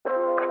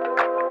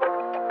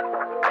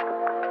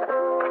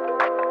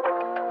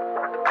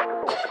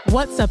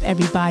What's up,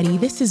 everybody?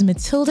 This is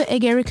Matilda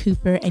Egera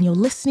Cooper, and you're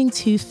listening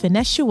to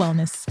Finesse Your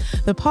Wellness,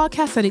 the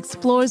podcast that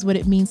explores what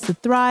it means to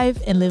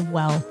thrive and live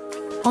well.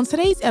 On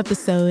today's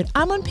episode,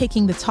 I'm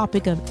unpicking the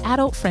topic of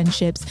adult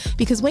friendships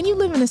because when you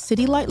live in a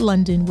city like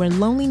London where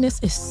loneliness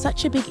is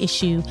such a big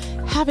issue,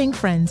 having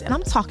friends, and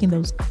I'm talking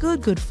those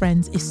good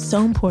friends, is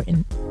so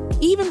important.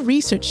 Even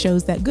research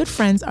shows that good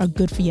friends are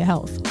good for your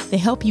health. They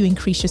help you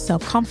increase your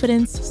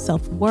self-confidence,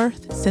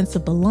 self-worth, sense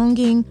of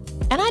belonging.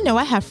 And I know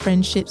I have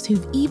friendships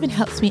who've even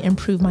helped me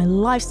improve my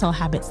lifestyle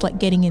habits like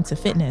getting into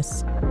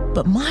fitness.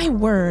 But my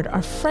word,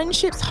 are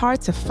friendships hard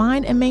to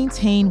find and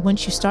maintain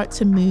once you start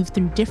to move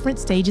through different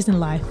stages in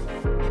life?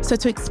 So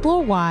to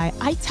explore why,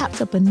 I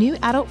tapped up a new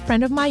adult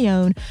friend of my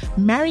own,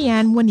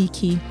 Maryane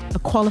Mwaniki, a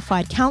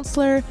qualified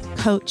counselor,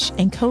 coach,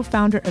 and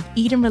co-founder of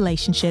Eden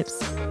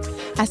Relationships.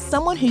 As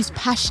someone who's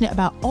passionate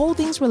about all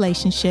things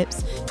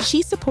relationships,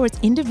 she supports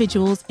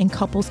individuals and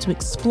couples to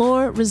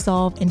explore,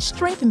 resolve, and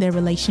strengthen their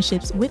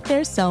relationships with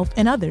their self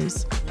and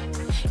others.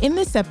 In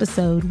this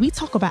episode, we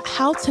talk about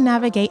how to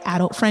navigate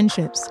adult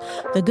friendships,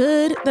 the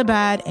good, the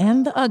bad,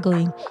 and the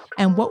ugly,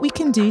 and what we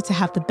can do to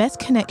have the best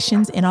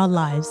connections in our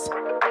lives.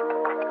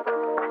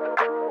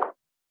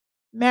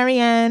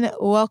 Maryane,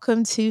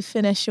 welcome to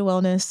Finesse Your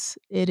Wellness.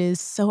 It is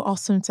so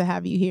awesome to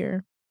have you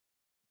here.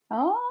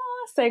 Oh,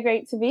 so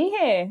great to be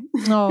here.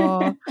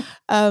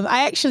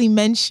 I actually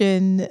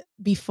mentioned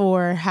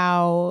before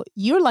how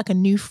you're like a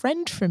new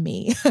friend for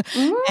me.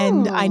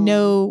 And I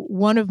know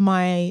one of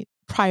my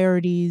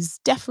priorities,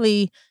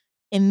 definitely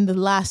in the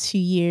last few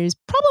years,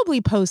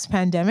 probably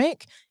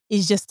post-pandemic,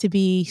 is just to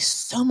be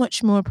so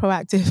much more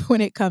proactive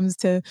when it comes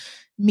to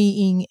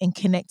meeting and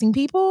connecting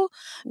people.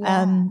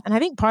 Yeah. And I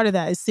think part of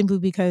that is simply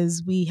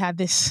because we had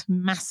this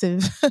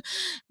massive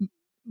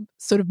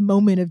sort of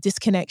moment of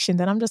disconnection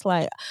that I'm just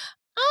like,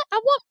 I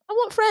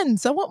want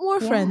friends. I want more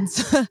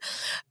friends.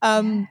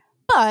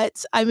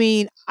 But I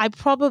mean, I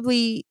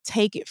probably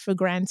take it for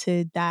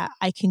granted that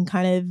I can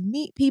kind of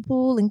meet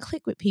people and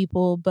click with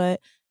people. But,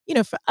 you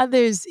know, for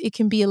others, it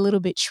can be a little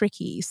bit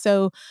tricky.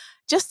 So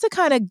just to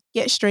kind of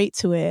get straight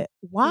to it,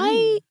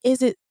 why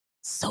is it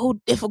so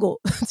difficult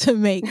to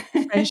make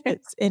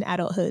friendships in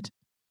adulthood?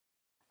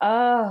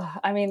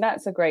 I mean,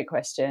 that's a great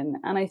question.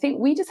 And I think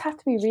we just have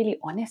to be really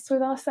honest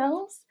with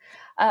ourselves.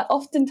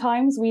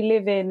 Oftentimes we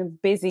live in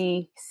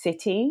busy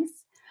cities,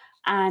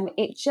 and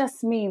it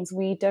just means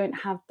we don't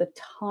have the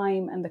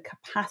time and the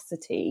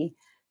capacity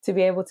to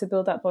be able to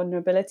build that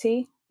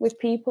vulnerability with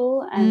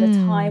people and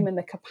the time and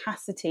the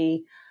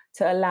capacity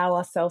to allow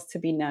ourselves to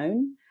be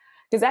known.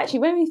 Because actually,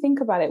 when we think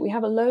about it, we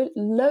have loads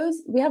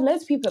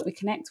of people that we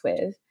connect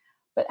with,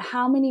 but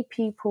how many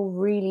people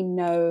really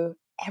know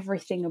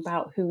everything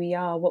about who we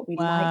are, what we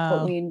like,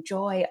 what we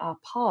enjoy, our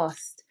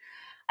past?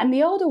 And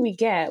the older we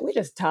get, we're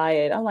just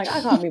tired. I'm like,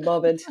 I can't be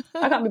bothered.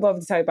 I can't be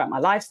bothered to tell you about my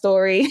life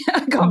story.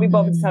 I can't be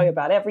bothered to tell you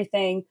about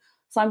everything.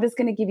 So I'm just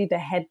going to give you the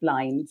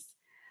headlines.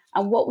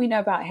 And what we know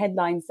about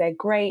headlines, they're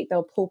great.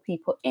 They'll pull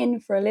people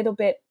in for a little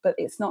bit, but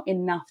it's not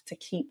enough to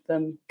keep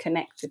them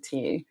connected to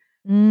you.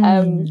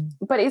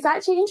 But it's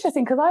actually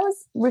interesting because I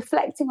was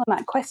reflecting on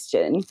that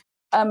question,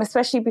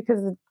 especially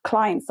because of the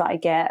clients that I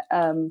get.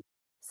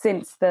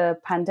 Since the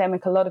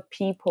pandemic, a lot of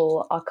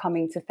people are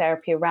coming to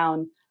therapy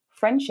around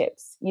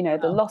friendships, you know,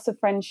 the loss of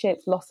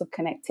friendships, loss of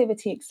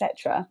connectivity,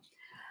 etc.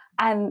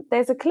 And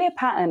there's a clear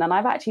pattern, and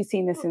I've actually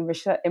seen this in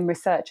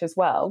research as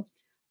well.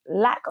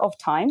 Lack of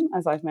time,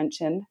 as I've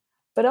mentioned,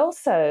 but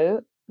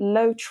also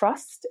low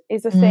trust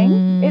is a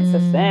thing. It's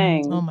a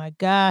thing. Oh my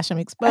gosh, I'm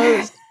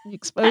exposed. You're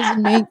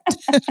exposing me.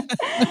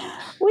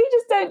 We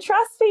just don't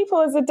trust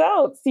people as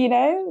adults, you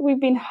know.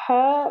 We've been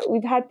hurt.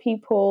 We've had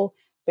people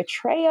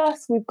betray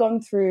us. We've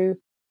gone through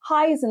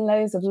highs and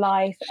lows of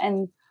life.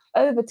 And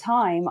over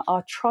time,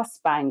 our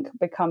trust bank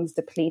becomes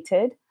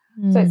depleted.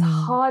 So it's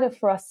harder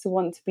for us to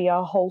want to be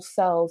our whole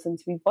selves and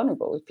to be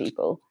vulnerable with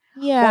people.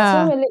 Yeah.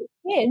 Whilst when we're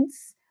little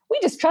kids, we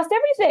just trust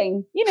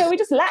everything. You know, we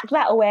just lack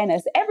that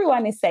awareness.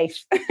 Everyone is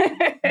safe.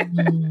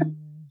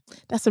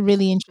 That's a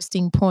really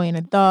interesting point.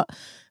 I thought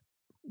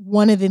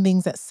one of the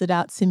things that stood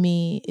out to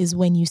me is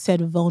when you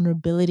said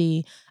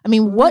vulnerability. I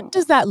mean, what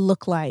does that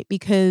look like?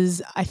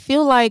 Because I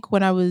feel like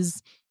when I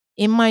was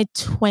in my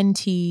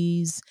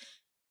 20s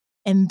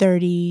and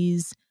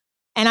 30s,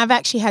 and I've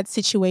actually had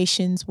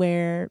situations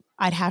where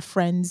I'd have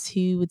friends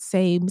who would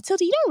say,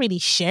 Matilda, you don't really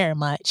share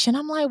much. And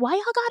I'm like, why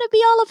y'all gotta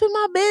be all up in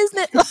my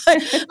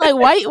business? like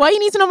why you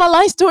need to know my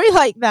life story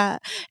like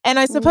that? And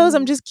I suppose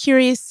I'm just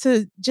curious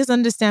to just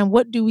understand,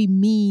 what do we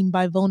mean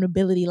by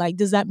vulnerability? Like,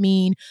 does that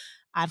mean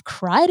I've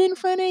cried in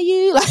front of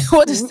you? Like,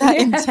 what does that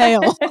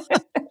entail?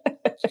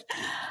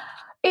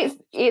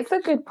 It's a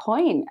good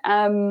point.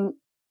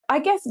 I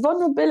guess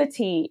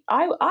vulnerability,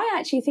 I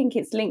actually think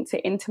it's linked to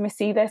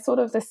intimacy. They're sort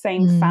of the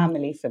same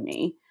family for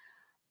me.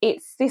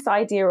 It's this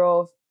idea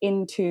of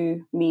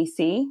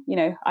intimacy. You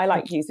know, I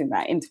like using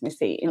that,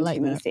 intimacy.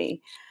 Like that.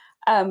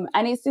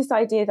 And it's this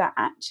idea that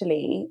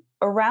actually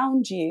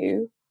around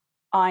you,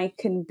 I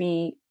can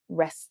be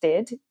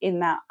rested in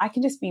that I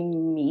can just be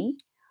me.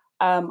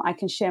 I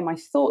can share my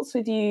thoughts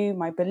with you,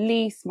 my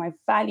beliefs, my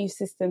value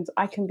systems.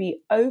 I can be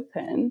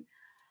open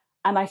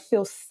and I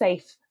feel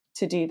safe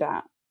to do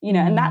that.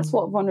 And that's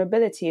what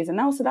vulnerability is. And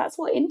also that's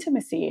what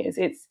intimacy is.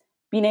 It's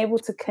being able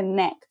to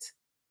connect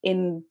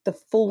in the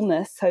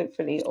fullness,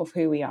 hopefully, of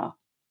who we are,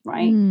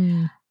 right?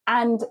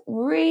 And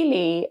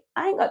really,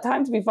 I ain't got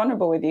time to be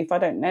vulnerable with you if I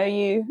don't know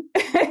you.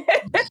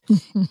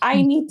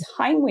 I need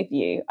time with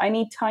you. I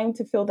need time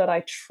to feel that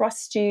I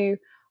trust you.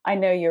 I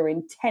know your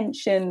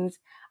intentions.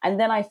 And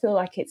then I feel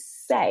like it's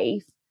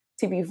safe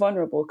to be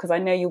vulnerable because I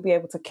know you'll be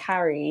able to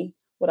carry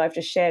what I've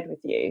just shared with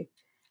you.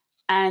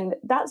 And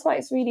that's why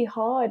it's really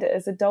hard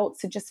as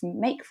adults to just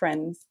make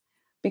friends,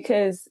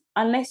 because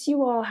unless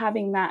you are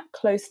having that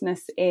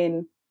closeness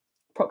in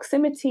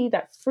proximity,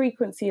 that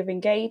frequency of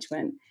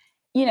engagement,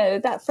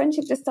 that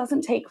friendship just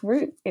doesn't take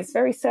root. It's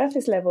very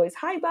surface level. It's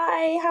hi,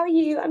 bye, how are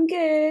you? I'm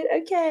good.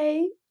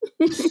 Okay.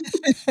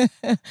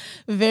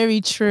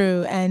 Very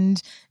true.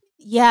 And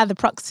yeah, the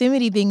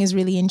proximity thing is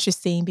really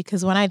interesting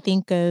because when I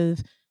think of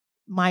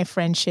my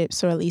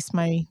friendships, or at least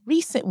my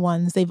recent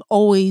ones, they've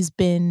always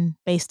been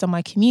based on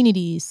my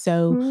communities.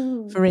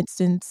 So, for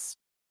instance,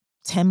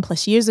 10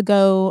 plus years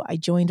ago, I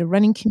joined a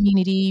running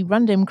community,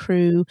 Rundum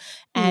Crew.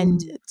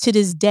 And to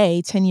this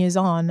day, 10 years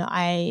on,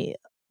 I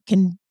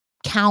can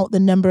count the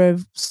number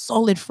of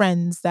solid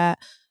friends that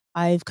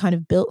I've kind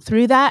of built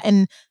through that.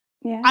 And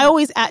I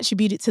always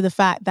attribute it to the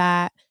fact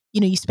that,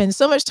 you spend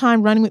so much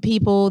time running with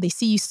people, they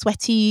see you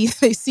sweaty,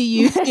 they see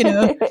you,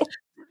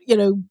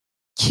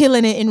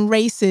 killing it in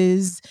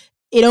races.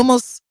 It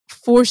almost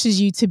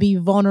forces you to be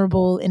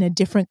vulnerable in a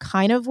different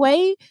kind of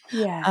way.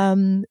 Yeah.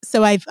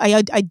 So I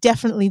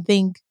definitely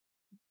think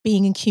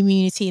being in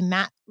community in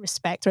that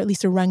respect, or at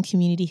least a run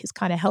community, has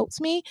kind of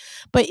helped me.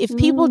 But if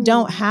people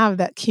don't have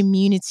that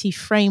community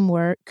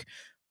framework,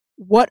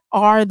 what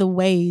are the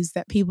ways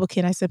that people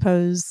can, I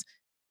suppose,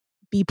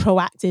 be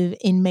proactive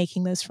in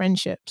making those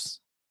friendships?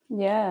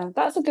 Yeah,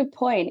 that's a good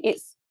point.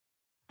 It's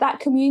that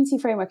community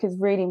framework is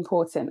really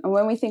important. And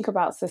when we think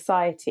about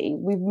society,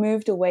 we've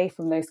moved away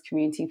from those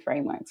community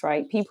frameworks,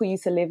 right? People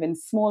used to live in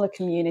smaller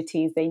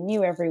communities. They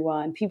knew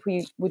everyone. People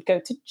would go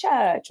to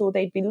church or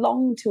they'd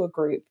belong to a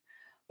group.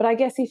 But I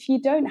guess if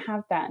you don't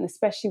have that, and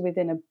especially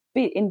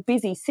in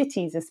busy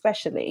cities,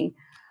 especially,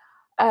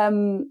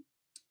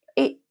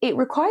 it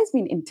requires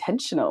being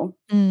intentional.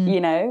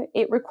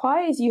 It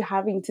requires you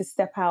having to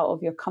step out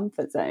of your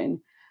comfort zone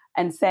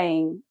and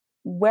saying,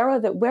 where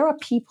are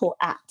people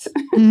at?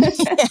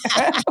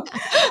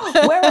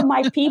 Where are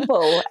my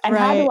people and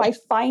how do I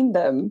find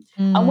them?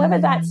 And whether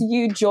that's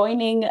you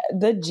joining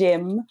the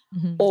gym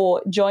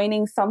or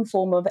joining some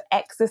form of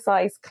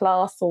exercise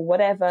class or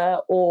whatever,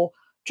 or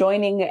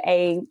joining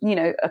a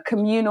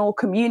communal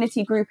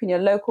community group in your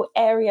local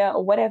area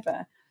or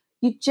whatever,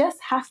 you just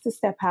have to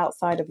step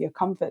outside of your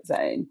comfort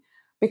zone,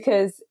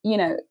 because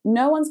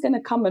no one's going to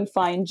come and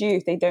find you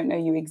if they don't know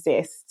you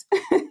exist.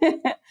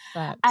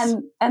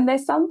 And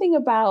there's something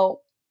about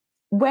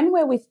when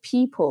we're with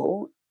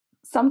people,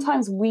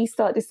 sometimes we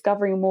start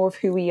discovering more of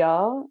who we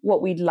are,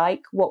 what we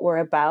like, what we're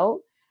about.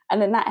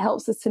 And then that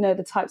helps us to know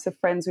the types of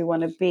friends we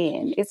want to be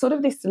in. It's sort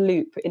of this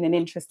loop in an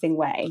interesting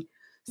way.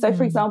 So,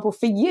 for example,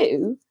 for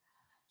you,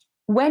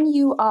 when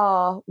you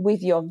are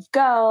with your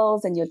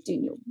girls and you're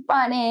doing your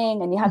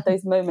running and you have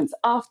those moments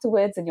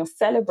afterwards and you're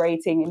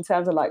celebrating in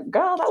terms of like,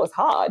 girl, that was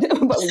hard,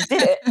 but we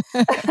did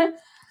it.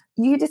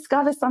 You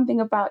discover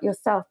something about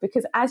yourself,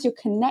 because as you're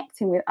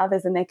connecting with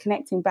others and they're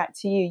connecting back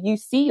to you, you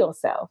see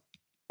yourself,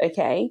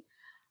 okay?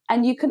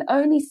 And you can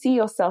only see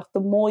yourself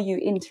the more you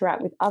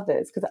interact with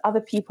others, because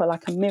other people are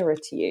like a mirror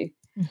to you.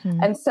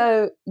 And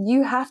so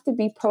you have to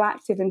be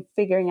proactive in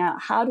figuring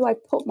out, how do I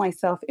put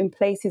myself in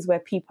places where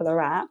people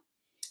are at?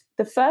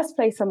 The first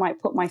place I might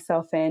put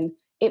myself in,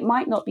 it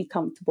might not be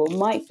comfortable,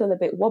 might feel a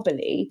bit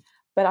wobbly,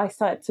 but I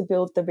start to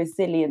build the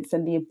resilience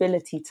and the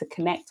ability to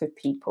connect with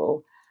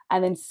people.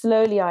 And then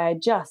slowly I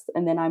adjust,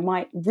 and then I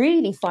might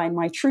really find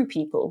my true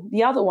people.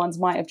 The other ones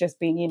might have just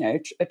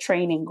been, a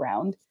training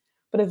ground,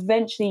 but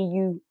eventually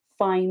you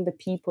find the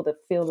people that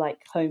feel like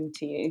home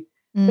to you.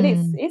 But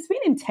it's been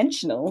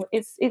intentional.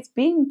 It's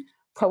being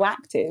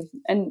proactive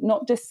and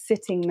not just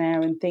sitting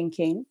there and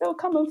thinking they'll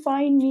come and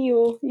find me,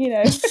 or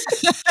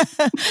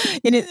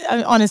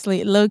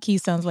Honestly, low key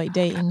sounds like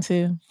dating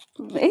too.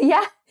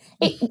 Yeah.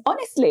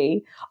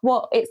 Honestly,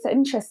 well, it's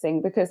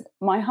interesting because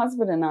my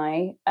husband and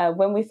I,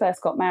 when we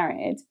first got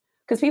married,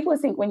 because people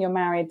think when you're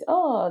married,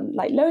 oh,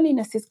 like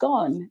loneliness is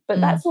gone, but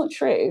that's not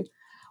true.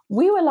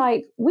 We were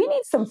like, we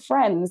need some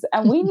friends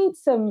and we need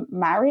some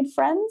married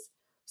friends.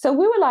 So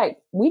we were like,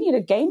 we need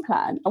a game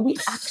plan. And we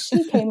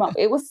actually came up,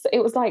 it was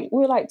like,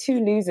 we were like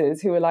two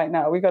losers who were like,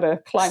 no, we got to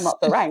climb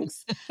up the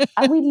ranks.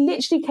 And we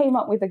literally came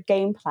up with a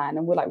game plan,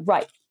 and we're like,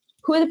 right,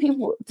 who are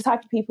the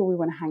type of people we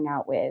want to hang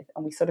out with?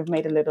 And we sort of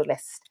made a little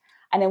list.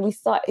 And then we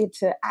started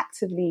to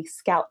actively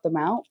scout them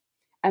out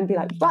and be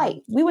like,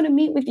 right, we want to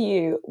meet with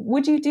you.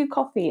 Would you do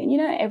coffee?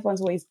 And everyone's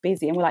always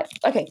busy. And we're like,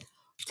 okay,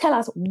 tell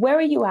us, where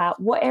are you at?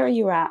 What area are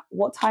you at?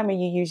 What time are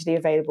you usually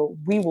available?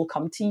 We will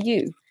come to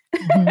you.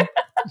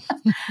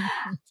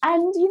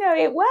 And,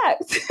 it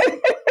worked.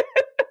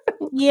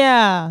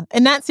 Yeah.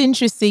 And that's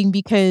interesting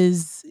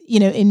because,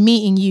 in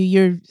meeting you,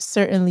 you're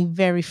certainly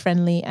very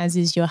friendly, as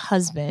is your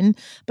husband.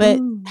 But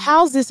Mm,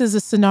 how's this as a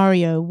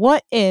scenario?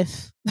 What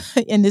if,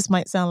 and this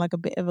might sound like a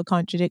bit of a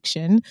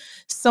contradiction,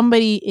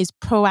 somebody is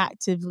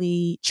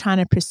proactively trying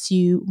to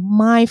pursue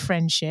my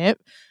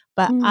friendship,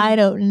 but I mm.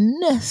 don't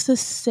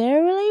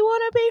necessarily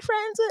want to be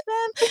friends with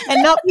them?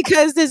 And not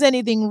because there's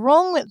anything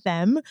wrong with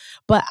them,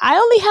 but I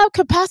only have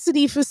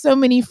capacity for so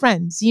many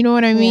friends. You know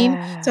what I mean?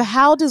 So, Yeah.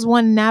 how does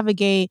one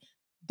navigate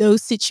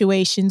those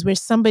situations where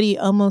somebody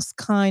almost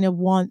kind of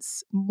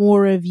wants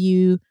more of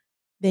you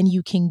than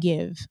you can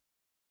give?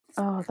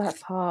 Oh,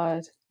 that's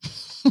hard.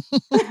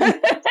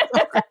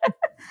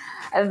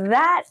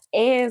 That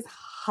is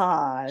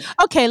hard.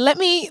 Okay, let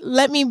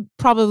me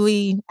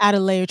probably add a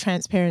layer of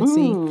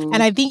transparency.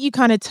 And Mm, I think you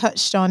kind of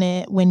touched on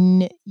it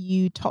when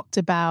you talked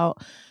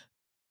about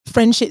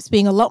friendships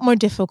being a lot more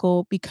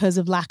difficult because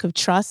of lack of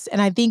trust.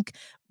 And I think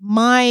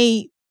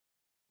my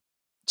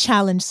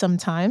challenge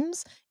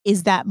sometimes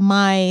is that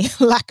my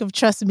lack of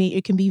trust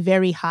meter can be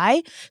very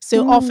high.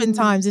 So mm,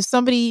 oftentimes, if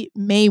somebody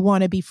may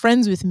want to be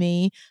friends with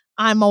me,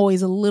 I'm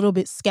always a little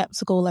bit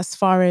skeptical as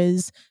far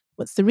as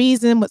what's the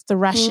reason, what's the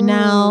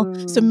rationale.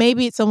 So mm.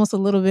 maybe it's almost a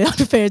little bit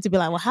unfair to be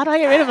like, well, how do I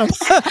get rid of them?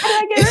 How do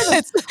I get rid of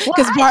them? Well,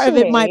 Because part of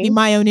it might be actually,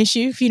 my own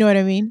issue, if you know what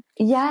I mean.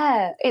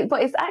 yeah,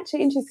 but it's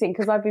actually interesting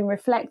because I've been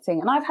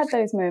reflecting and I've had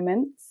those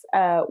moments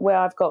where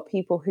I've got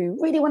people who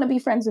really want to be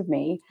friends with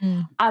me.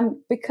 Mm, And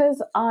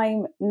because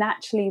I'm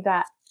naturally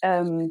that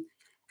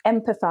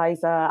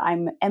empathizer,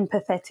 I'm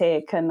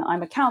empathetic and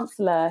I'm a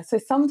counselor. So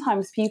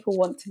sometimes people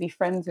want to be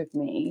friends with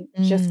me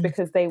just mm.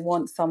 because they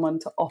want someone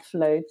to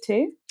offload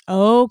to. And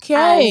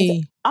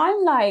Okay.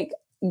 I'm like,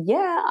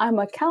 yeah, I'm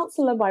a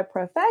counselor by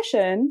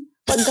profession,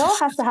 but girl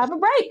has to have a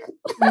break.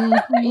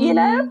 you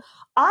know, Mhm.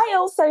 I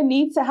also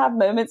need to have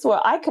moments where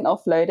I can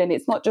offload and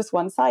it's not just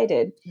one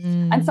sided.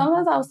 And Mm.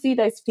 sometimes I'll see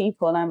those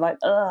people and I'm like,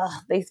 ugh,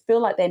 they feel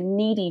like they're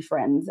needy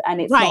friends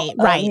and it's not Right,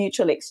 a right.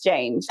 mutual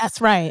exchange.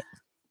 That's right.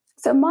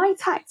 So my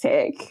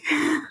tactic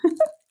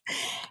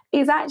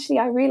is actually,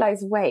 I realize,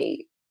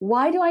 wait,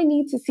 why do I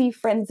need to see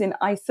friends in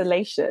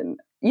isolation?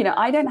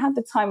 I don't have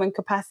the time and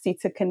capacity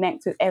to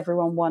connect with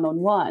everyone one on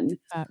one.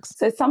 Facts.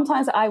 So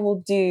sometimes I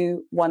will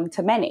do one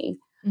to many.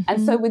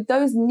 And so Mhm. with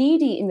those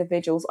needy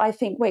individuals, I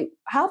think, wait,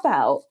 how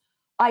about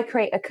I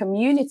create a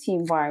community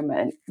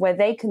environment where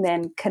they can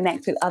then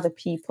connect with other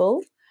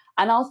people?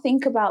 And I'll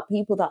think about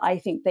people that I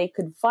think they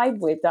could vibe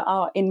with that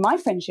are in my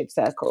friendship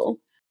circle.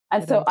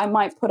 And Good so I idea.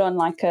 might put on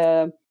like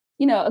a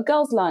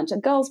girls' lunch, a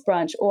girls'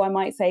 brunch, or I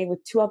might say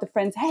with two other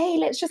friends, hey,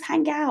 let's just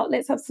hang out,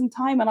 let's have some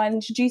time, and I'll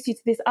introduce you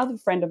to this other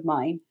friend of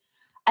mine.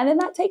 And then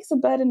that takes a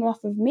burden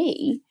off of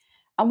me.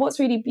 And what's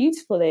really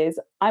beautiful is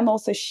I'm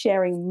also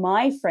sharing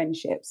my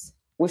friendships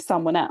with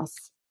someone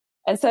else.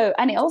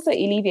 And it also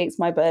alleviates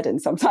my burden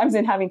sometimes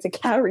in having to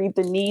carry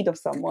the need of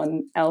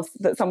someone else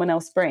that someone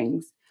else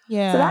brings.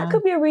 So that Yeah.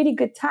 could be a really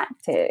good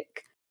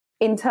tactic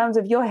in terms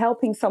of you're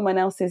helping someone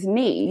else's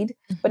need,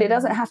 but it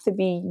doesn't Mhm. have to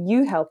be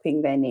you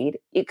helping their need.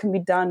 It can be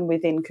done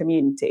within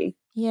community.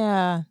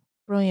 Yeah.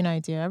 Brilliant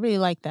idea. I really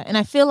like that. And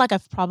I feel like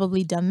I've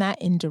probably done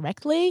that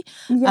indirectly,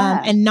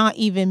 Yeah. and not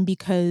even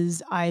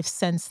because I've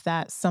sensed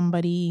that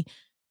somebody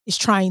is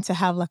trying to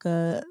have like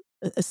a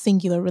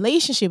singular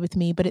relationship with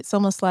me, but it's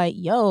almost like,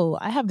 yo,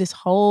 I have this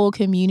whole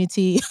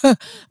community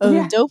of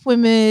Yeah. dope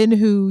women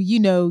who,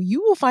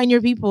 you will find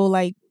your people,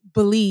 like,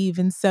 believe.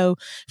 And so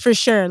for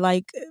sure,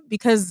 like,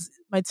 because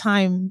my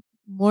time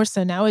more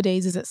so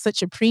nowadays is at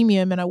such a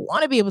premium and I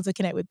want to be able to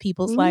connect with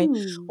people, it's like,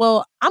 Mm.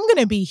 well, I'm going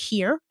to be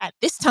here at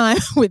this time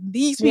with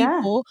these Yeah.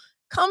 people.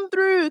 Come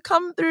through,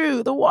 come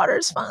through. The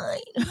water's fine.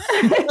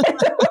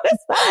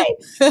 It's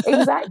fine.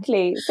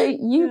 Exactly. So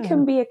you Yeah.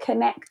 can be a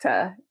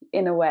connector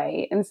in a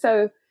way. And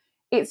so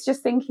it's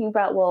just thinking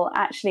about, well,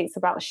 actually, it's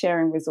about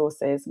sharing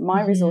resources.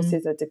 My Mhm.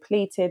 resources are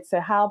depleted. So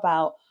how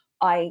about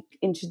I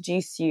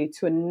introduce you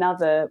to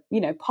another,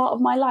 part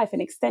of my life,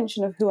 an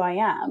extension of who I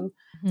am,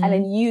 and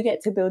then Mhm. you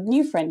get to build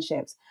new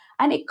friendships.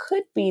 And it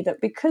could be that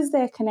because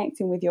they're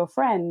connecting with your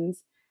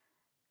friends,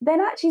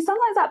 then actually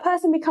sometimes that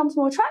person becomes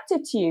more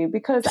attractive to you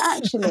because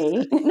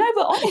actually, no,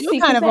 but You're honestly,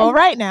 kind because of all then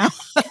right now.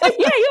 yeah,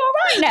 you're all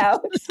right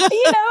now.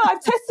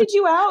 I've tested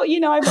you out.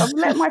 I've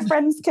let my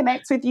friends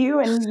connect with you,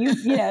 and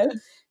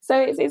so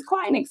it's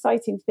quite an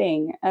exciting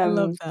thing. I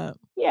love that.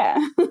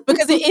 Yeah,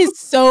 Because it is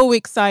so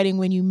exciting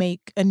when you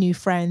make a new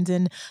friend.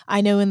 And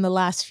I know in the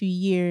last few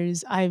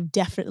years, I've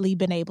definitely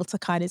been able to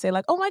kind of say,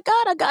 like, oh my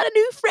God, I got a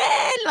new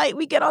friend. Like,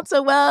 we get on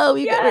so well.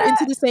 We're yeah,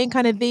 into the same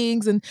kind of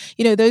things. And,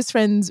 those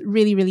friends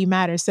really, really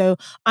matter. So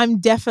I'm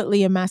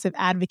definitely a massive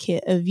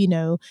advocate of,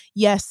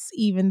 yes,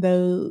 even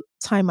though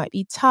time might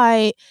be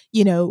tight,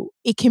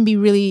 it can be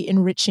really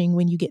enriching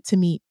when you get to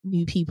meet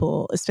new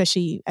people,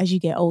 especially as you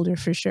get older,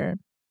 for sure.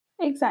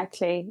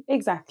 exactly.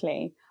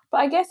 But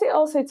I guess it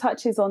also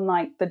touches on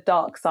like the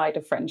dark side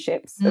of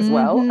friendships as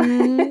well,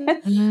 Mhm.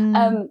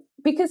 Mm.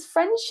 because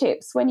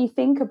friendships, when you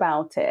think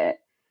about it,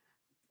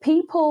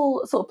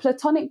 people sort of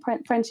platonic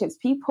friendships,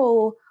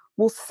 people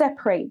will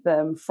separate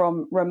them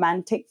from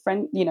romantic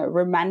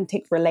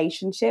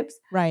relationships.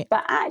 Right.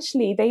 But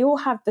actually, they all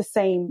have the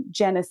same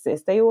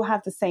genesis. They all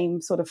have the same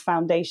sort of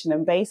foundation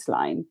and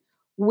baseline,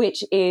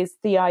 which is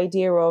the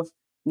idea of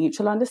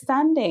mutual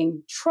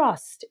understanding,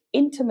 trust,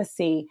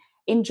 intimacy,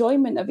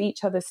 enjoyment of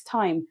each other's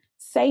time,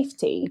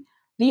 safety.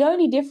 The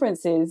only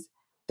difference is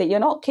that you're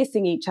not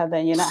kissing each other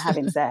and you're not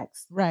having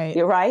sex. Right.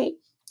 You're right.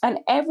 And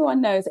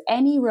everyone knows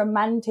any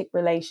romantic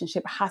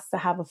relationship has to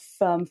have a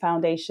firm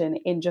foundation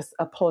in just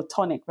a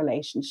platonic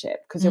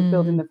relationship because you're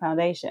building the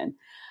foundation.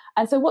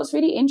 And so what's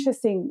really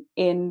interesting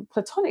in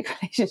platonic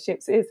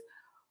relationships is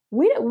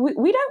we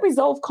don't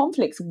resolve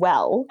conflicts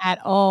well. At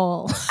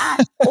all.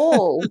 At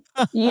all,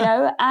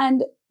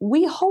 and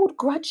we hold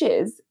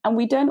grudges and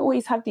we don't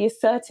always have the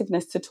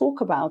assertiveness to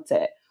talk about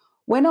it.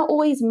 We're not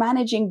always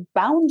managing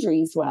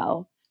boundaries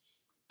well.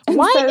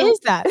 Why is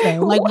that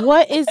though? Like,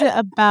 what is it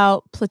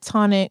about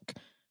platonic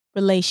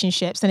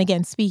relationships? And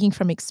again, speaking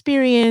from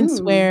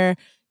experience where,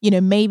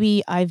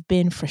 maybe I've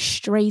been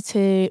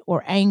frustrated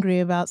or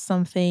angry about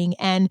something.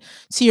 And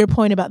to your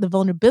point about the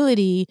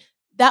vulnerability,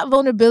 that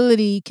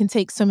vulnerability can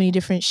take so many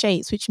different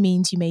shapes, which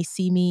means you may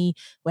see me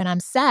when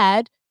I'm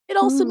sad. It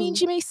also means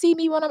you may see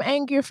me when I'm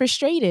angry or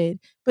frustrated.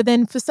 But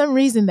then for some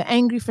reason, the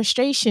angry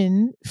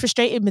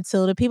frustrated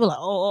Matilda, people are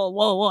like,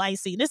 whoa, I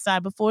see this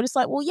side before. It's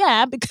like, well,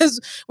 yeah, because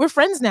we're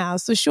friends now.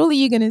 So surely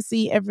you're going to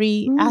see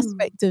every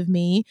aspect of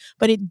me.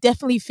 But it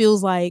definitely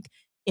feels like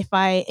if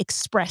I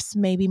express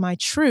maybe my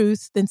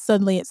truth, then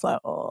suddenly it's like,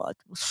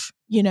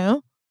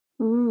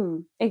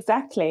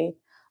 Exactly.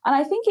 And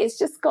I think it's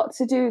just got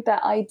to do with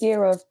that idea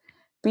of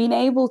being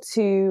able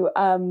to,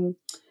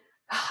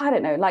 I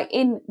don't know, like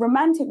in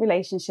romantic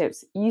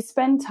relationships, you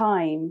spend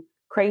time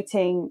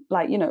creating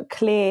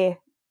clear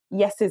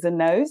yeses and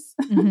nos.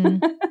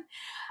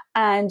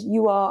 And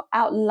you are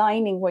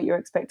outlining what your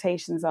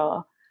expectations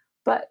are.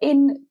 But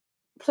in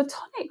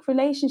platonic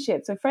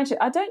relationships and friendship,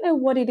 I don't know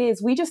what it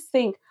is. We just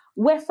think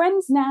we're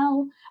friends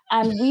now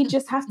and we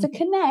just have to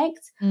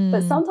connect.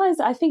 But sometimes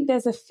I think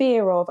there's a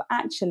fear of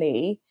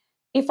actually,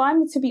 if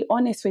I'm to be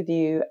honest with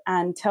you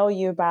and tell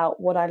you about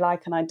what I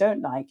like and I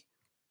don't like,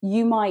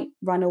 you might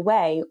run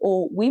away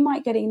or we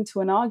might get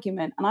into an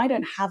argument and I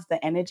don't have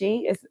the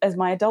energy as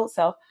my adult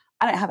self.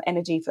 I don't have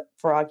energy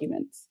for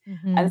arguments.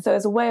 And so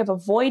as a way of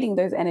avoiding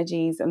those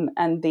energies and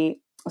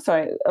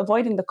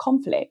avoiding the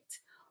conflict,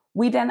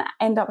 we then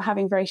end up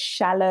having very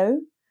shallow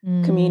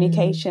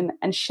communication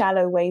and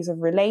shallow ways of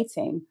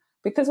relating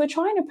because we're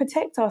trying to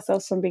protect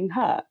ourselves from being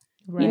hurt.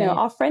 Right.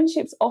 Our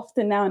friendships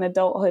often now in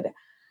adulthood,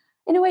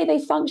 in a way, they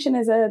function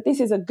as this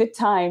is a good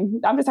time.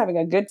 I'm just having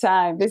a good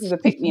time. This is a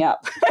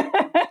pick-me-up.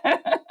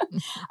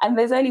 And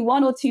there's only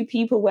one or two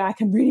people where I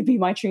can really be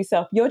my true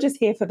self. You're just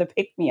here for the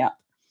pick-me-up.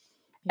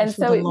 And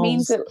so it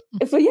means that,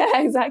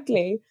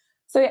 exactly.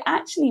 So it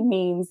actually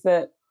means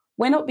that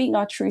we're not being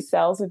our true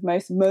selves with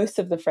most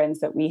of the friends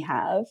that we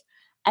have.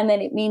 And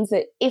then it means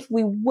that if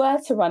we were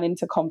to run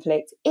into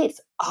conflict, it's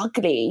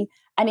ugly.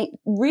 And it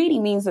really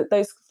means that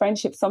those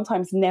friendships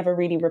sometimes never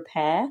really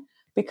repair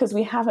because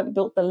we haven't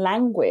built the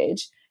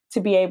language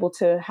to be able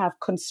to have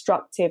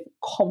constructive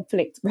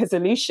conflict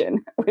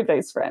resolution with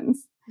those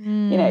friends.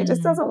 It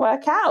just doesn't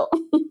work out.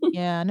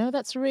 Yeah, no,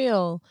 that's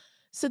real.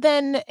 So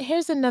then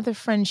here's another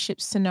friendship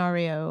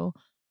scenario.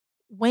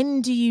 When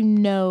do you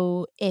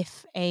know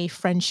if a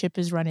friendship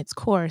has run its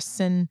course?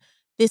 And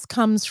this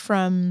comes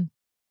from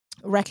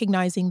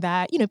recognizing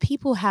that,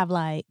 people have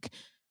like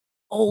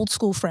old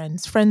school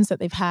friends that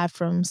they've had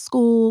from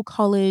school,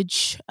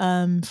 college,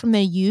 from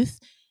their youth.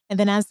 And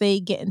then as they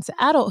get into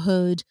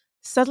adulthood,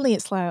 suddenly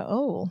it's like,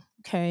 oh,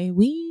 okay,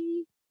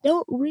 we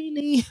don't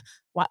really,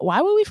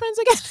 why were we friends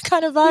again?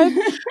 kind of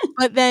vibe.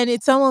 But then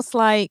it's almost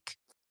like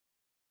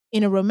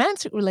in a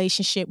romantic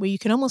relationship where you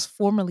can almost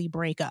formally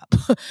break up.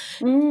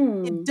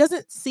 It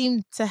doesn't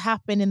seem to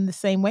happen in the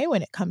same way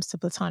when it comes to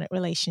platonic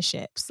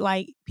relationships.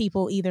 Like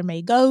people either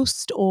may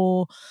ghost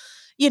or,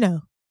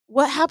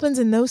 what happens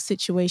in those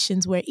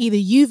situations where either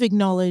you've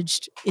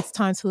acknowledged it's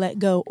time to let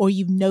go or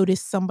you've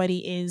noticed somebody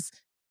is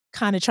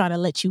kind of trying to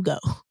let you go?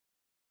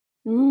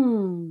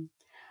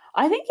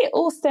 I think it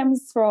all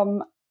stems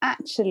from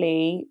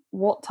actually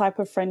what type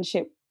of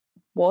friendship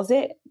was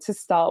it to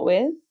start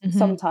with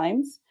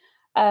sometimes.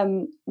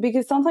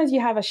 Because sometimes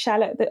you have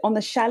on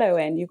the shallow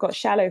end, you've got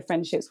shallow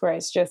friendships where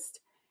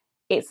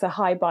it's a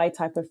hi bye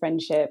type of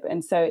friendship.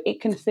 And so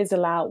it can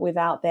fizzle out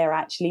without there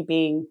actually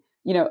being,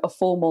 a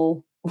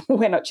formal,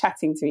 we're not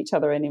chatting to each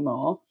other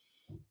anymore.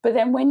 But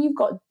then when you've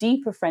got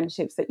deeper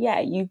friendships that,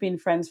 you've been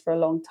friends for a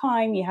long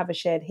time, you have a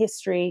shared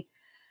history,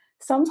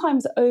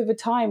 sometimes over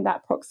time,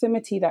 that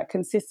proximity, that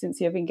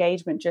consistency of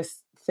engagement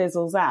just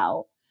fizzles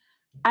out.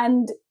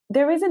 And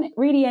there isn't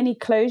really any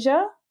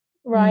closure,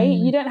 right?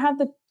 You don't have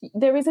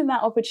there isn't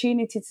that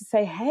opportunity to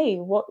say, hey,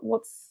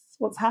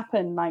 what's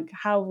happened? Like,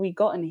 how have we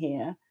gotten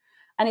here?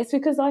 And it's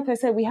because, like I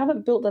said, we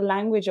haven't built the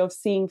language of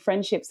seeing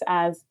friendships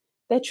as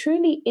they're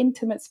truly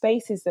intimate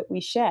spaces that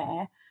we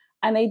share.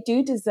 And they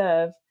do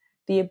deserve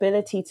the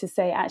ability to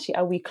say, actually,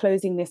 are we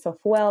closing this off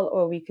well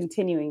or are we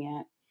continuing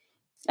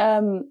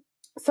it?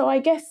 So I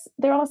guess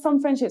there are some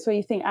friendships where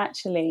you think,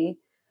 actually,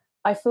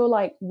 I feel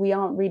like we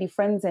aren't really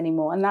friends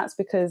anymore. And that's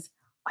because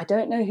I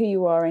don't know who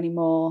you are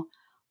anymore.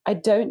 I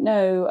don't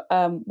know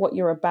what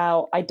you're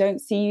about. I don't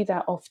see you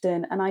that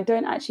often. And I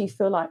don't actually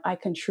feel like I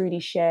can truly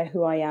share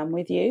who I am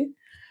with you.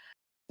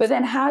 But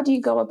then how do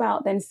you go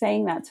about then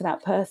saying that to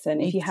that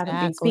person if you haven't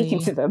been speaking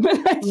Exactly. to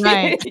them?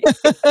 Right.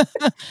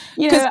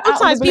 You Because know, out of the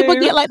sometimes people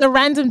blue. get like the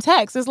random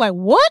text. It's like,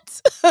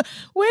 what?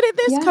 Where did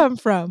this Yeah. come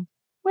from?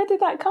 Where did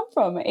that come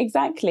from?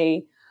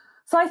 Exactly.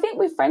 So I think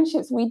with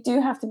friendships, we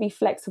do have to be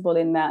flexible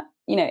in that,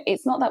 you know,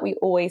 it's not that we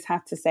always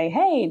have to say,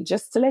 hey,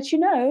 just to let you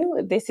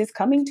know, this is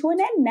coming to an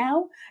end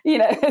now, you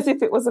know, as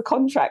if it was a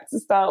contract to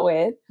start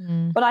with.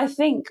 Mm. But I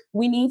think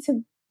we need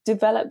to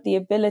develop the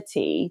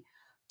ability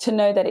to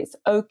know that it's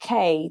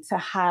okay to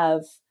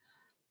have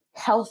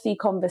healthy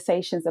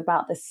conversations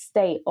about the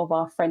state of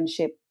our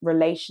friendship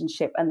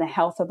relationship and the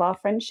health of our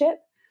friendship.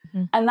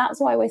 Mhm. And that's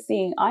why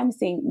I'm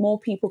seeing more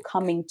people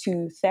coming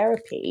to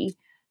therapy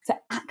to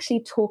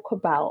actually talk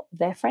about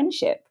their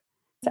friendship,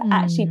 to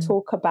actually Mm.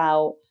 talk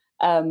about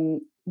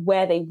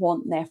where they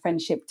want their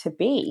friendship to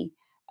be,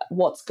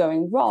 what's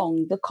going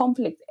wrong, the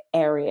conflict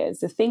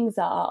areas, the things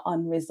that are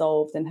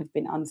unresolved and have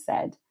been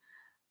unsaid.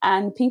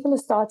 And people are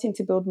starting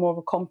to build more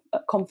of a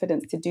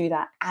confidence to do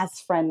that as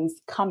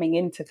friends coming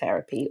into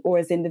therapy or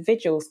as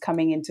individuals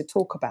coming in to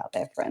talk about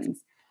their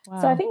friends. So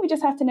I Wow. think we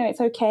just have to know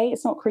it's okay.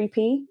 It's not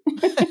creepy.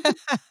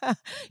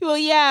 Well,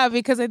 yeah,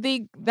 because I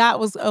think that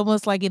was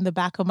almost like in the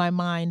back of my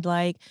mind,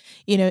 like,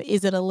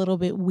 is it a little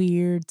bit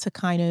weird to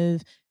kind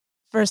of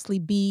firstly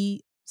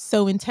be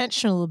so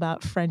intentional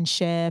about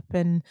friendship?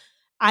 And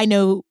I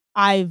know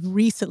I've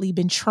recently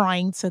been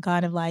trying to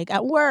kind of like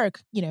at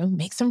work,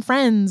 make some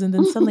friends, and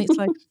then suddenly it's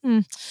like,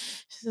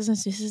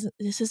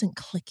 this isn't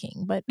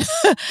clicking. But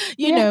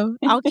Yeah.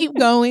 I'll keep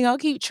going, I'll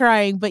keep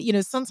trying. But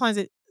sometimes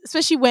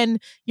especially when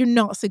you're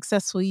not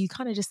successful, you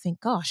kind of just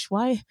think, gosh,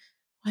 why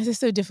is it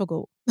so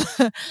difficult?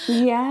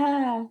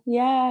 Yeah,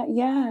 yeah,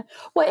 yeah.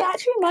 Well, it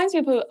actually reminds me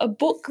of a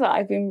book that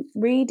I've been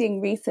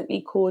reading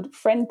recently called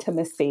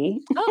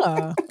Friendtimacy.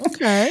 Oh,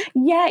 okay.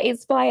 Yeah,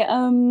 it's by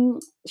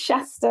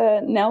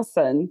Shasta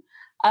Nelson.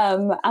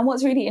 And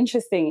what's really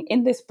interesting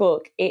in this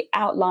book, it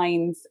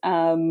outlines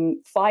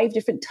 5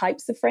 different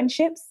types of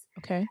friendships.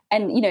 Okay.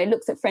 And, it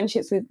looks at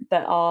friendships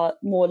that are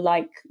more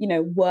like,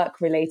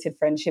 work related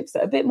friendships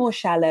that are a bit more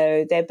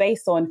shallow. They're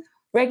based on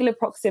regular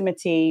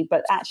proximity,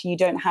 but actually you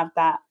don't have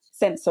that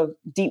sense of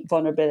deep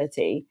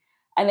vulnerability.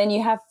 And then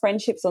you have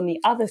friendships on the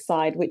other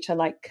side, which are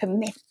like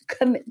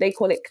they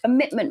call it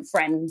commitment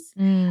friends.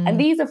 And Mm.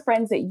 these are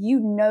friends that you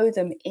know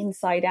them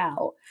inside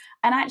out.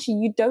 And actually,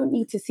 you don't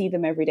need to see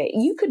them every day.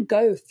 You could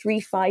go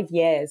 3-5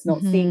 years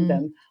not seeing Mhm.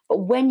 them. But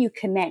when you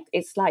connect,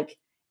 it's like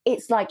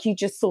you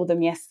just saw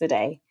them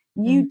yesterday.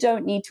 Mhm. You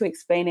don't need to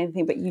explain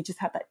anything, but you just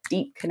have that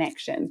deep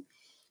connection.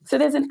 So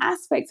there's an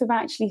aspect of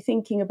actually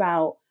thinking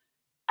about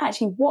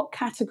actually what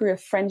category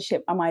of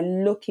friendship am I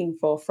looking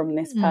for from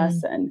this Mm.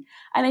 person?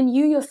 And then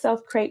you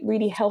yourself create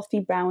really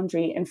healthy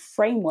boundary and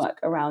framework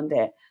around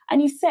it.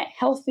 And you set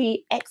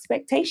healthy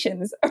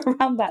expectations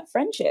around that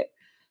friendship.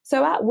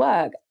 So at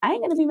work, I ain't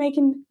going to be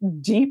making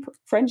deep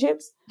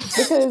friendships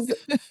because,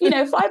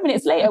 5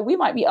 minutes later, we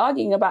might be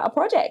arguing about a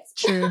project.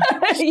 True.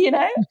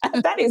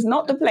 That is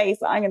not the place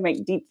that I'm going to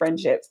make deep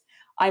friendships.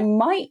 I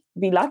might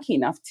be lucky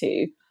enough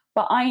to,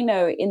 but I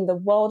know in the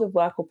world of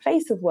work or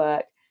place of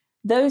work,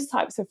 those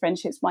types of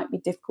friendships might be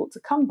difficult to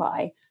come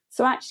by.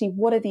 So actually,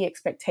 what are the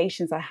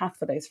expectations I have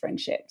for those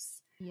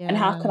friendships? And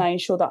how Yeah. can I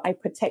ensure that I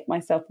protect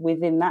myself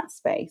within that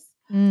space?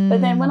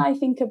 But then when Mm. I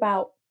think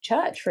about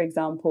church, for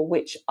example,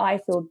 which I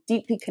feel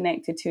deeply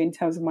connected to in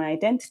terms of my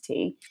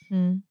identity,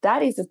 Mm.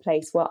 that is a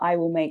place where I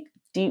will make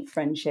deep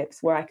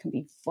friendships, where I can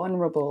be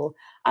vulnerable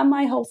and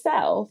my whole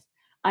self,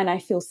 and I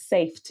feel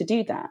safe to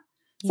do that.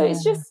 So Yeah.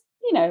 it's just,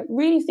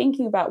 really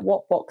thinking about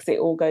what box it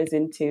all goes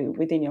into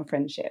within your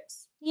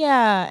friendships.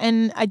 Yeah,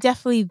 and I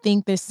definitely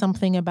think there's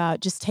something about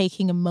just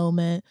taking a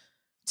moment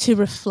to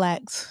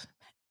reflect,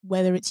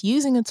 whether it's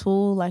using a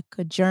tool like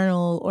a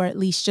journal or at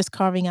least just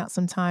carving out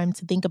some time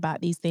to think about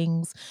these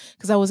things.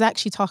 Because I was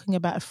actually talking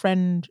about a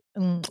friend,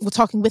 we're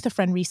talking with a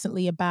friend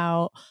recently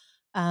about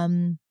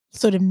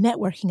sort of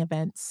networking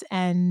events.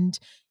 And,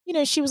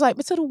 she was like,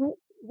 but sort of,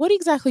 what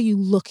exactly are you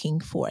looking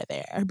for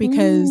there?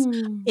 Because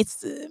Mm.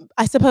 it's,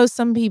 I suppose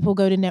some people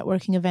go to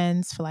networking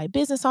events for like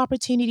business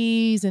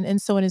opportunities and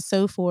so on and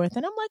so forth.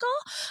 And I'm like,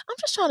 oh, I'm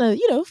just trying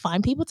to,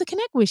 find people to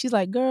connect with. She's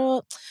like,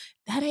 girl,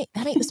 that ain't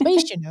the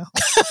space,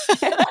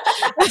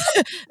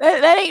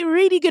 that ain't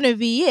really gonna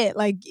be it.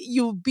 Like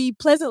you'll be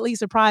pleasantly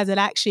surprised that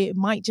actually it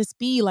might just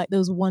be like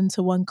those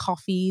one-to-one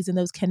coffees and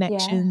those Yeah.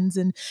 connections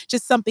and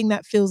just something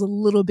that feels a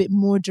little bit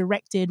more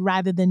directed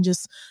rather than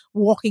just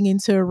walking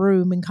into a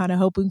room and kind of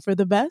hoping for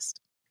the best.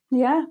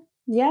 Yeah.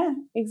 Yeah,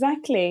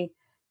 exactly.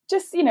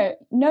 Just,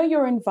 know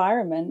your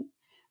environment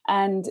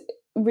and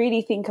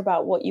really think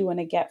about what you want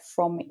to get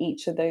from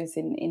each of those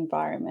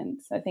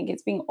environments. I think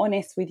it's being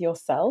honest with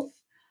yourself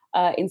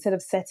instead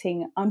of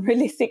setting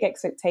unrealistic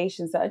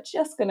expectations that are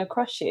just going to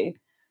crush you,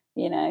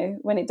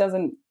 when it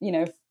doesn't,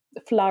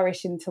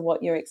 flourish into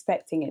what you're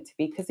expecting it to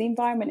be, because the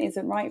environment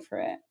isn't right for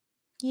it.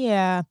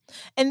 Yeah.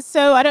 And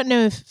so I don't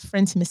know if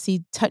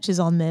Friendsmacy touches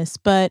on this,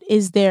 but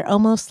is there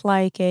almost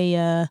like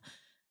a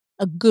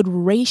good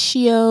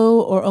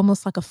ratio or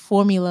almost like a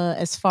formula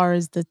as far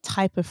as the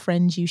type of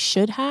friends you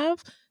should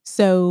have?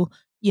 So,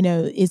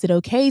 is it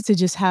okay to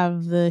just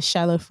have the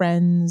shallow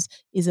friends?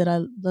 Is it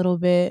a little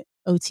bit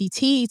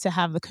OTT to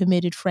have the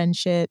committed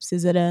friendships?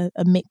 Is it a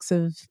mix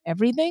of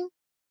everything?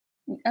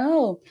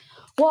 Oh,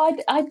 well,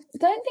 I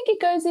don't think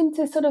it goes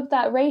into sort of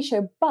that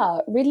ratio,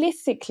 but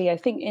realistically, I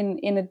think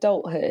in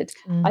adulthood,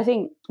 Mm. I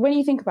think when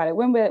you think about it,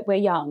 when we're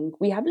young,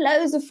 we have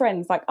loads of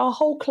friends, like our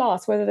whole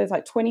class, whether there's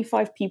like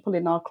 25 people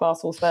in our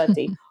class or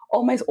 30,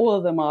 almost all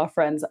of them are our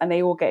friends, and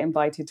they all get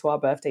invited to our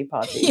birthday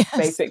parties, Yes.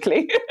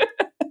 basically.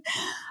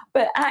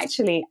 But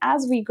actually,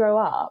 as we grow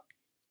up,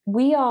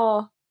 we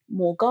are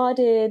more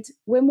guarded,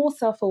 we're more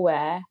self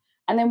aware.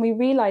 And then we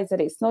realize that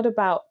it's not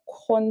about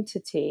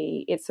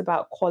quantity, it's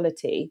about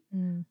quality.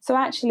 Mm. So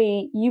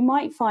actually, you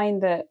might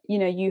find that,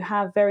 you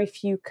have very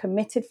few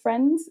committed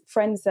friends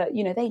that,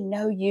 they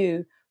know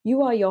you.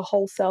 You are your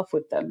whole self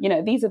with them.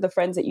 These are the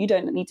friends that you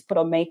don't need to put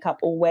on makeup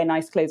or wear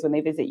nice clothes when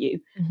they visit you.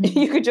 Mhm.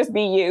 You could just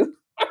be you.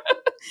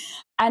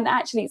 And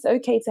actually, it's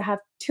okay to have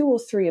 2 or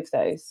 3 of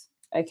those,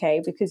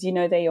 okay, because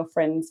they're your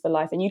friends for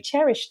life and you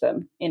cherish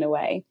them in a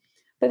way.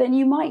 But then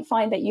you might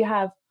find that you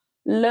have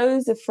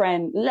loads of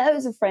friends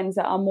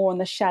that are more on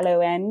the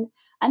shallow end.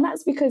 And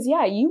that's because,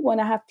 yeah, you want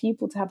to have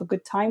people to have a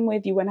good time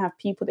with. You want to have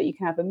people that you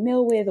can have a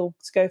meal with or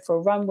to go for a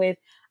run with.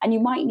 And you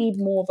might need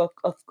more of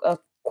a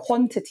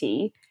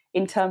quantity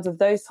in terms of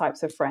those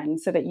types of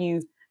friends so that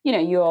you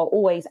are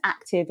always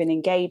active in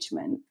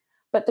engagement.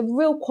 But the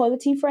real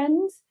quality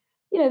friends,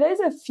 those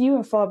are few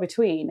and far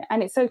between.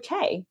 And it's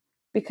okay,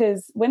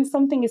 because when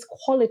something is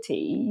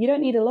quality, you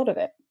don't need a lot of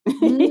it.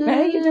 You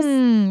just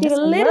need a That's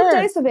a little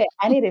word. dose of it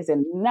and it is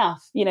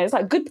enough. It's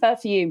like good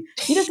perfume.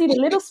 You just need a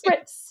little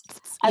spritz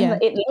and Yeah.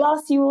 it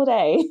lasts you all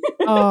day.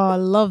 Oh, I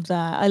love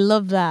that. I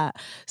love that.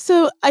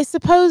 So I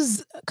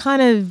suppose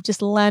kind of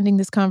just landing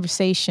this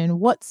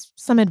conversation, what's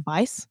some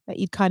advice that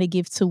you'd kind of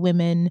give to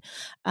women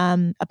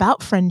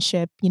about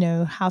friendship,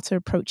 how to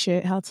approach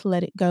it, how to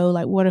let it go?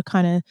 Like what are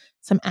kind of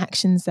some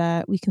actions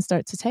that we can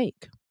start to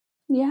take?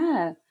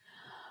 Yeah.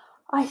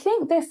 I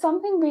think there's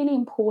something really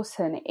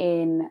important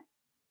in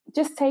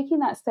just taking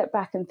that step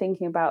back and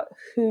thinking about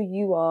who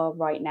you are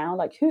right now.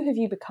 Like, who have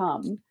you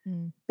become?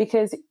 Mm.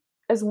 Because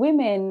as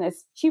women,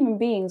 as human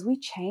beings, we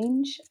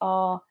change.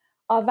 Our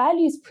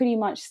values pretty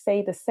much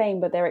stay the same,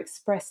 but they're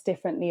expressed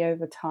differently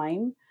over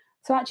time.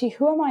 So actually,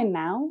 who am I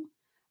now?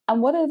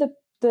 And what are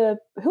the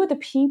who are the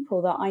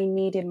people that I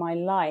need in my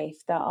life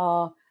that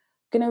are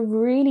going to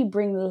really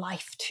bring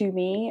life to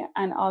me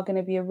and are going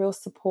to be a real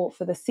support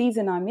for the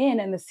season I'm in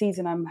and the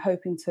season I'm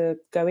hoping to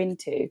go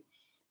into.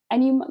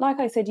 And you, like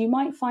I said, you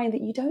might find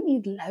that you don't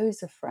need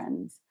loads of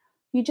friends.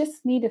 You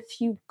just need a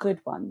few good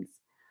ones.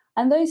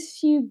 And those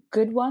few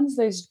good ones,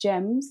 those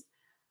gems,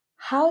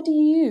 how do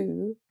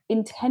you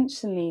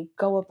intentionally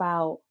go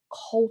about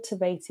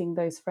cultivating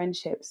those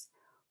friendships?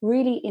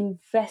 Really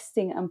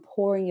investing and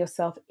pouring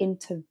yourself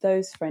into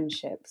those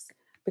friendships,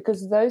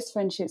 because those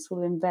friendships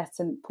will invest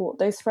and pour,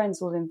 those friends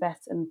will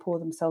invest and pour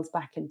themselves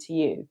back into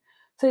you.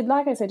 So,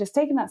 like I said, just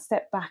taking that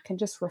step back and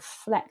just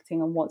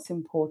reflecting on what's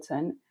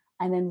important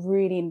and then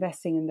really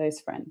investing in those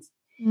friends.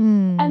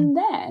 Mm. And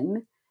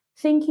then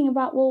thinking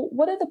about, well,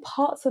 what are the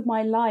parts of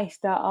my life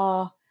that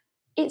are,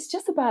 it's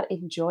just about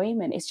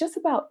enjoyment. It's just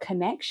about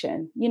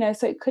connection.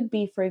 So it could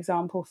be, for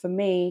example, for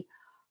me,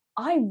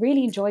 I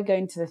really enjoy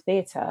going to the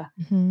theatre.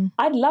 Hmm.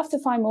 I'd love to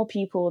find more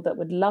people that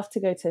would love to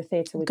go to the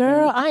theatre with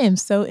Girl, me. I am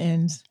so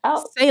in.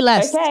 Oh, Say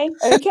less. okay,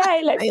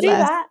 let's Say do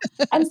less. that.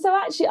 And so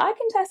actually, I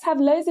can just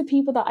have loads of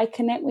people that I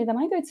connect with and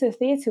I go to the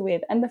theatre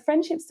with. And the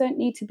friendships don't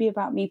need to be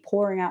about me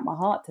pouring out my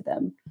heart to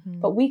them,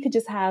 Mhm. but we could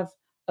just have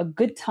a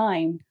good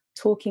time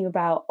talking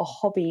about a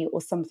hobby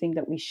or something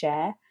that we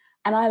share.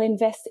 And I'll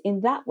invest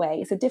in that way.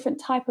 It's a different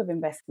type of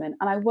investment.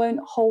 And I won't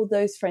hold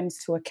those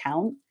friends to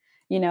account.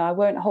 I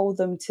won't hold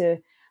them to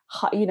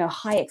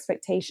high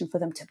expectation for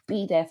them to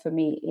be there for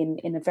me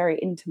in a very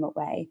intimate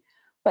way,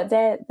 but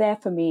they're there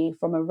for me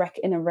from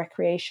in a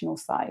recreational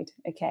side.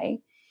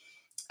 Okay.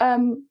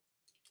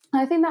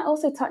 I think that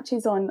also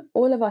touches on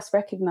all of us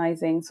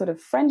recognizing sort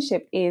of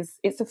friendship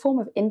it's a form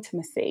of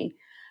intimacy,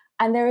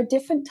 and there are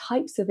different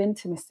types of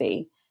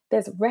intimacy.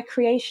 There's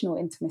recreational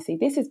intimacy.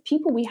 This is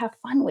people we have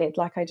fun with,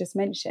 like I just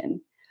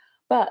mentioned.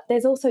 But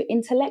there's also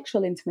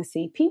intellectual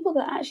intimacy, people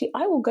that actually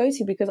I will go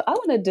to because I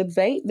want to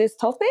debate this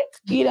topic.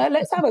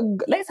 Let's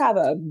have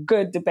a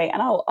good debate,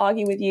 and I will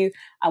argue with you,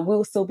 and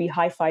we'll still be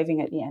high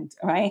fiving at the end,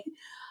 right?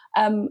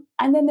 And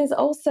then there's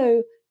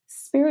also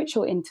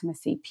spiritual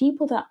intimacy,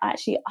 people that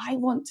actually I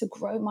want to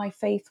grow my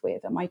faith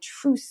with and my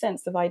true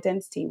sense of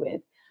identity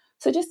with.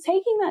 So just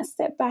taking that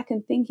step back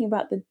and thinking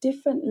about the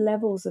different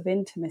levels of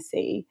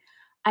intimacy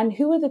and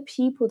who are the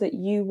people that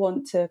you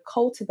want to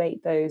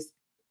cultivate those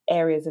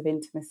areas of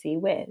intimacy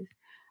with,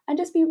 and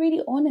just be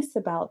really honest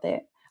about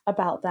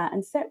that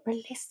and set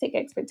realistic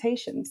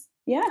expectations.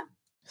 Yeah.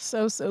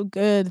 So, so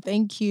good.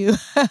 Thank you.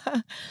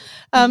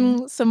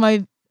 Mhm. So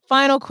my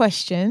final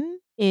question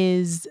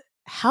is,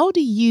 how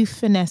do you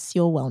finesse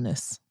your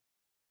wellness?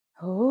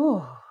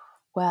 Oh,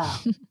 well,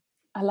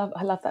 I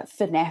love that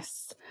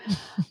finesse.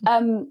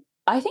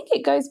 I think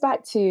it goes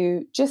back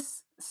to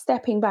just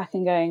stepping back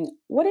and going,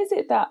 what is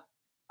it that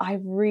I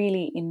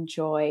really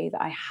enjoy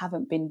that I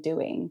haven't been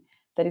doing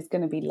that is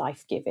going to be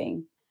life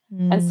giving?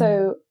 And Mm,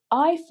 so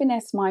I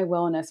finesse my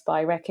wellness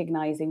by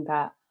recognizing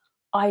that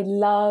I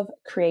love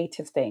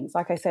creative things.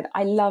 Like I said,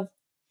 I love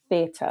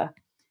theater.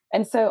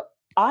 And so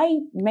I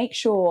make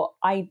sure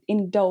I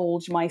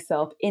indulge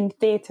myself in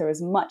theater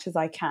as much as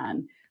I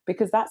can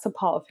because that's a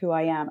part of who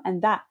I am.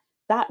 And that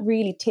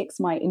really ticks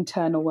my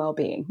internal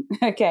well-being.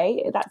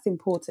 Okay. That's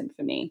important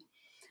for me.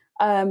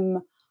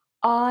 Um,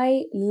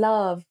 I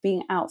love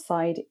being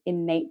outside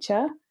in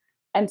nature.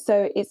 And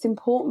so it's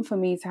important for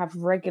me to have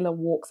regular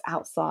walks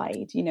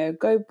outside,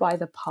 go by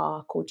the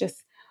park or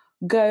just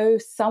go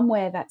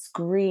somewhere that's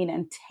green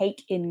and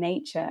take in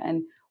nature.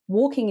 And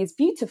walking is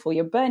beautiful.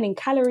 You're burning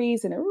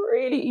calories in a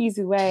really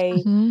easy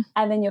way. mhm.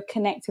 And then you're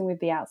connecting with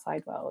the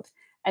outside world.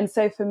 And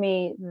so for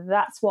me,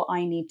 that's what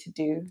I need to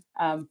do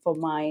for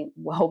my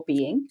well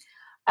being.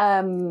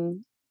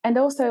 And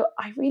also,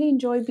 I really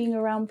enjoy being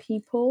around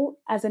people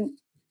as an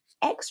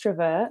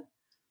extrovert.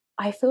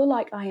 I feel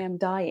like I am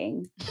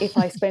dying if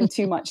I spend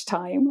too much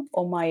time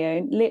on my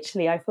own.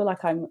 Literally, I feel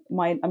like I'm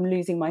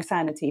losing my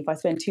sanity if I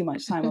spend too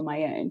much time on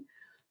my own.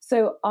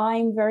 So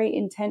I'm very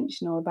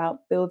intentional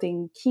about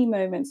building key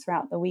moments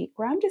throughout the week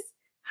where I'm just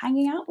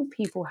hanging out with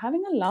people,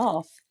 having a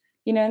laugh,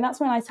 and that's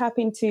when I tap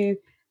into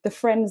the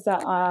friends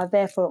that are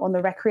there for on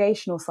the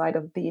recreational side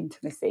of the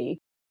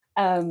intimacy.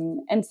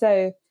 And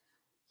so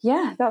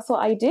yeah, that's what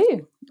I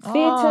do. Theatre,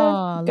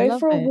 Oh, go love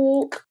for a it.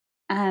 walk,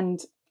 and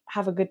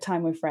have a good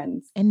time with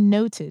friends. And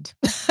noted.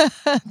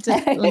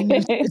 Definitely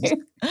noted.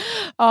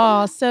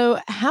 Oh, so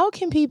how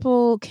can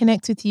people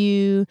connect with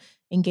you,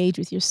 engage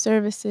with your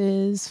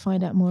services,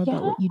 find out more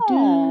about what you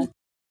Yeah. do?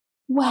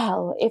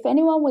 Well, if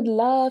anyone would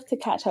love to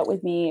catch up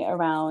with me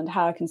around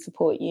how I can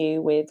support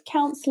you with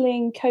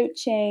counseling,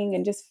 coaching,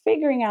 and just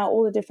figuring out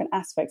all the different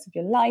aspects of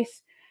your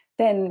life,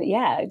 then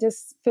yeah,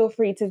 just feel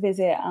free to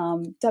visit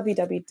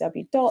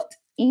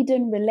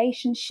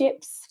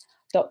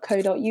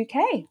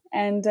www.edenrelationships.co.uk.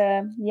 And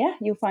yeah,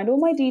 you'll find all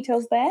my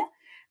details there.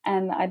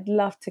 And I'd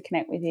love to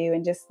connect with you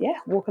and just, yeah,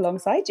 walk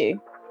alongside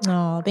you.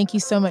 Oh, thank you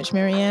so much,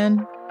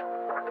 Maryane.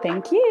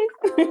 Thank you.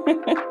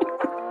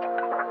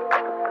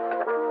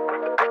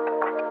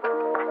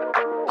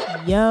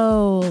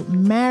 Yo,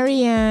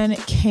 Maryane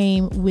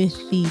came with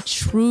the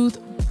truth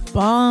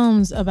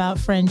bombs about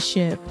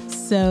friendship.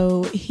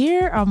 So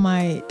here are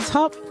my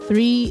top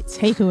 3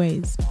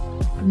 takeaways.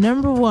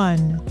 Number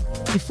 1,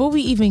 before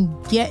we even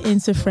get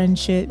into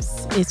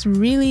friendships, it's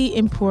really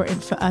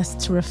important for us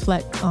to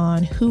reflect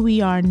on who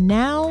we are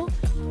now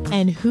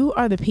and who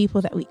are the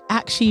people that we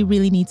actually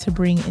really need to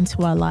bring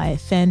into our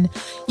life. And,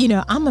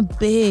 I'm a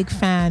big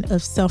fan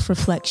of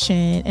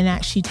self-reflection and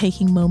actually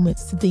taking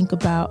moments to think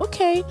about,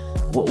 okay,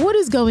 what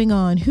is going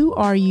on? Who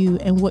are you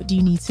and what do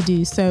you need to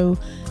do? So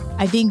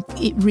I think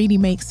it really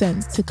makes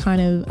sense to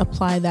kind of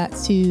apply that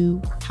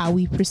to how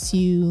we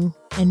pursue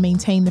and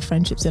maintain the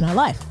friendships in our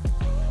life.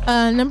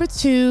 Number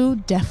 2,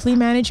 definitely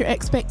manage your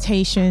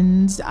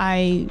expectations.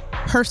 I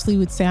personally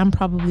would say I'm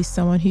probably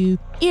someone who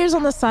errs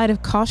on the side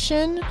of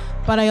caution,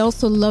 but I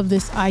also love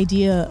this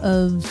idea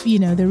of,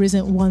 there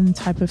isn't one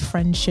type of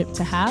friendship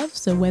to have.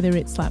 So whether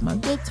it's like my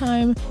good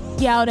time,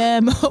 yeah,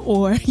 them,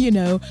 or,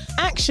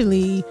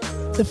 actually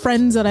the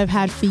friends that I've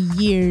had for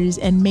years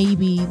and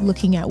maybe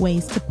looking at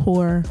ways to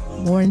pour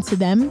more into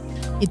them.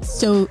 It's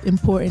so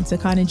important to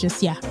kind of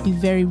just, be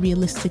very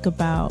realistic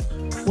about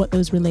what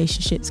those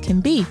relationships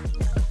can be.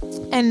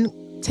 And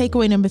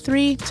takeaway number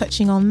 3,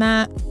 touching on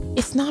that,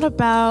 it's not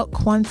about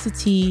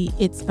quantity,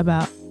 it's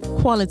about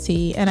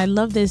quality. And I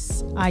love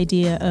this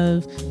idea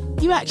of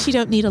you actually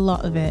don't need a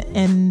lot of it.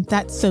 And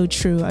that's so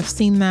true. I've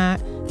seen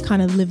that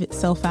kind of live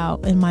itself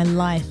out in my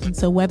life. And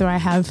so whether I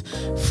have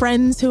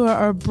friends who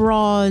are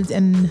abroad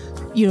and,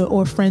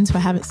 or friends who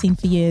I haven't seen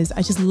for years,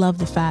 I just love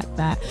the fact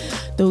that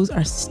those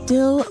are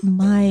still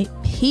my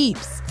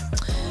peeps.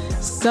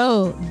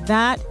 So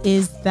that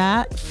is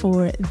that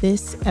for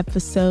this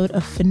episode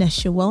of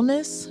Finesse Your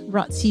Wellness,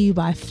 brought to you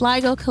by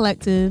Flygo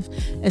Collective,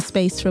 a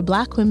space for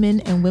Black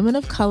women and women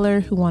of color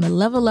who want to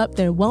level up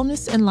their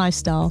wellness and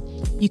lifestyle.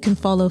 You can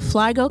follow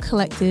Flygo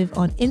Collective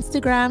on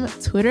Instagram,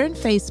 Twitter, and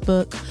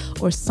Facebook,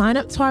 or sign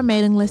up to our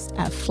mailing list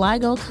at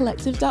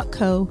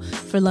flygocollective.co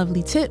for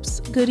lovely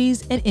tips,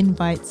 goodies, and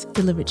invites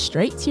delivered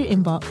straight to your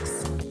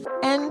inbox.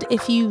 And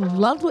if you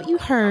loved what you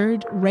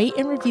heard, rate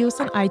and review us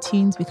on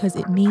iTunes because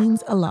it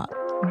means a lot.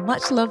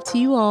 Much love to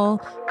you all.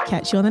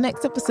 Catch you on the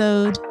next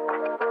episode.